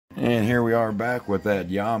And here we are back with that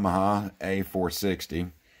Yamaha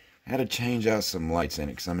A-460. Had to change out some lights in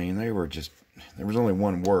it because, I mean, there was only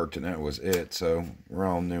one worked and that was it. So we're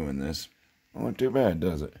all new in this. Not too bad,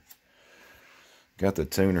 does it? Got the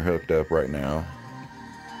tuner hooked up right now.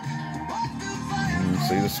 And you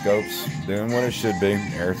see the scopes doing what it should be.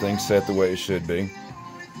 Everything's set the way it should be.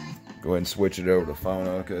 Go ahead and switch it over to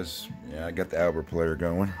phono because, yeah, I got the Albert player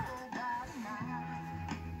going.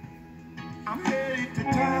 I'm headed to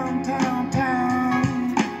town in style.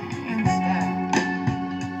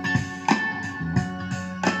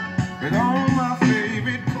 With all my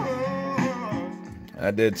favorite clothes.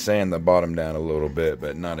 I did sand the bottom down a little bit,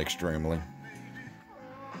 but not extremely.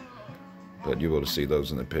 But you'll be able to see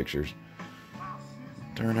those in the pictures.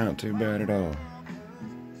 Turn out too bad at all.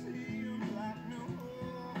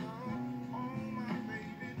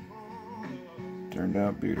 Turned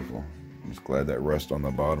out beautiful. I'm just glad that rust on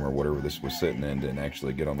the bottom or whatever this was sitting in didn't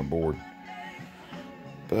actually get on the board.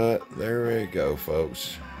 But there we go,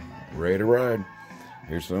 folks. Ready to ride.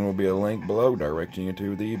 Here soon will be a link below directing you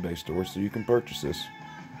to the eBay store so you can purchase this.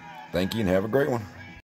 Thank you and have a great one.